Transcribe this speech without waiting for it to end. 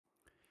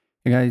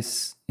Hey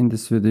guys, in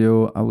this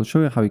video, I will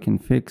show you how you can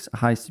fix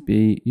high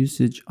CPA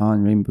usage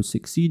on Rainbow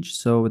Six Siege.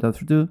 So without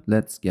further ado,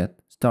 let's get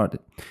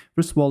started.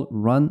 First of all,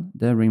 run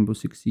the Rainbow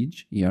Six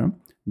Siege here.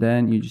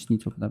 Then you just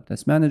need to open up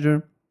Test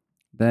Manager.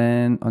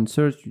 Then on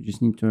search, you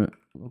just need to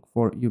look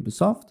for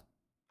Ubisoft.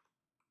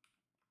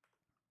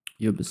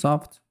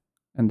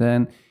 And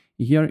then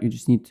here, you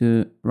just need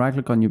to right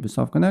click on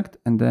Ubisoft Connect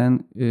and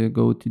then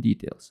go to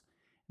details.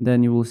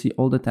 Then you will see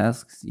all the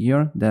tasks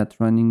here that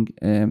running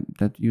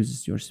that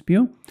uses your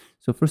CPU.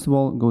 So first of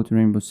all, go to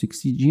Rainbow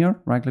Six Siege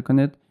here, right click on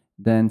it,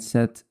 then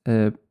select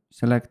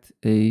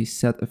a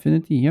set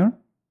affinity here,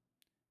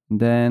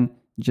 then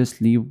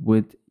just leave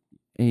with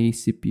a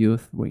CPU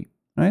 3,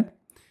 right?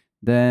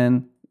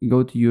 Then you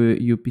go to your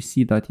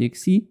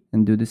upc.exe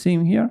and do the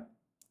same here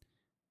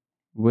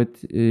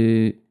with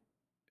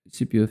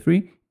CPU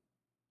 3.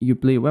 You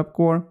play web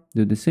core,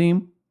 do the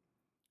same,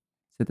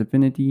 set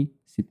affinity,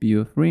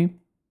 CPU 3.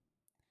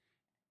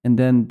 And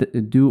then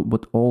do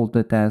with all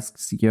the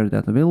tasks here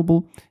that are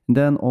available. And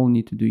then all you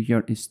need to do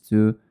here is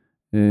to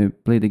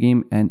play the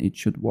game and it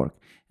should work.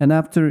 And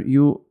after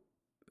you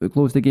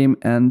close the game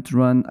and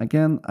run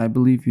again, I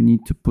believe you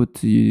need to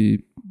put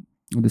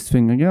this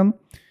thing again.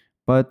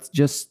 But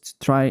just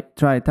try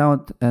it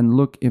out and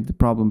look if the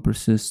problem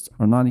persists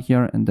or not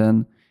here. And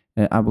then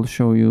I will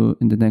show you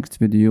in the next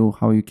video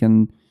how you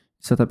can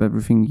set up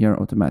everything here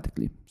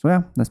automatically. So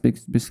yeah, that's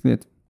basically it.